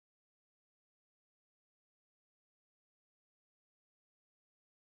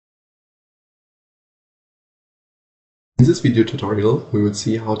In this video tutorial, we will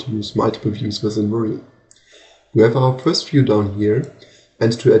see how to use multiple views within Voreen. We have our first view down here,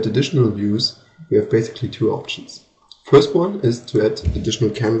 and to add additional views, we have basically two options. First one is to add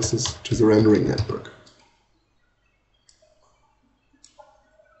additional canvases to the rendering network.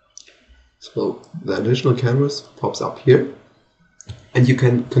 So the additional canvas pops up here, and you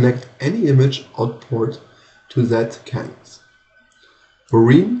can connect any image output to that canvas.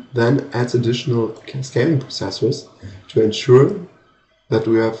 Voreen then adds additional scaling processors to ensure that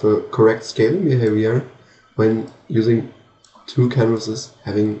we have a correct scaling behavior when using two canvases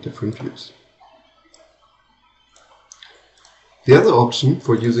having different views. The other option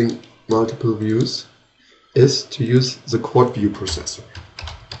for using multiple views is to use the quad view processor.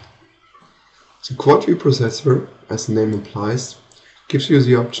 The quad view processor, as the name implies, gives you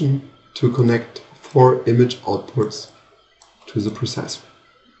the option to connect 4 image outputs to the processor.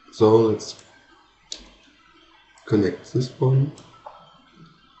 So let's connect this one,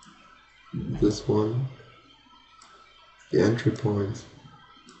 the entry points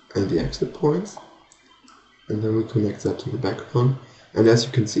and the exit points, and then we connect that to the background. And as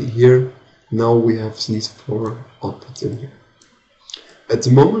you can see here, now we have these 4 outputs in here. At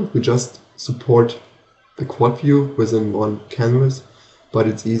the moment we just support the quad view within one canvas, but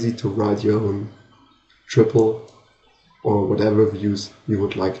it's easy to write your own triple or whatever views you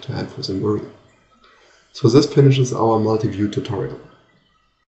would like to have within Voreen. So this finishes our multi-view tutorial.